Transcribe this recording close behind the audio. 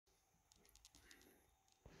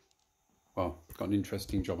well, got an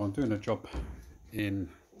interesting job. I'm doing a job in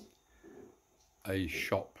a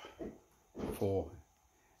shop for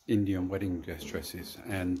Indian wedding dress dresses,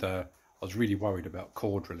 and I was really worried about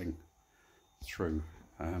core drilling through.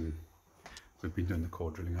 We've been doing the core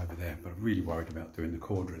drilling over there, but I'm really worried about doing the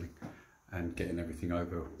core drilling and getting everything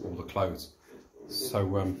over all the clothes.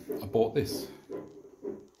 So I bought this.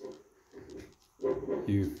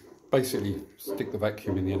 You basically stick the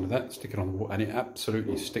vacuum in the end of that, stick it on the wall, and it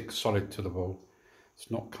absolutely sticks solid to the wall. It's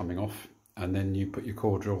not coming off. And then you put your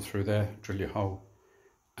core drill through there, drill your hole,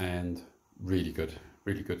 and really good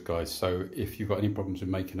guys. So if you've got any problems with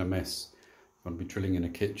making a mess, you want to be drilling in a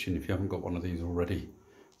kitchen, if you haven't got one of these already,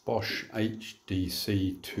 Bosch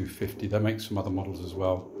HDC 250, they make some other models as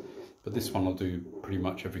well, but this one will do pretty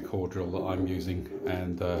much every core drill that I'm using,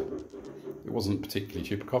 and it wasn't particularly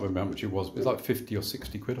cheap. I can't remember how much it was, but it's like 50 or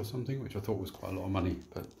 60 quid or something, which I thought was quite a lot of money,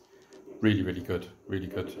 but really good,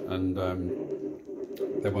 and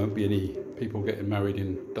there won't be any people getting married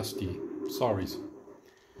in dusty saris.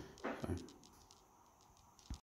 So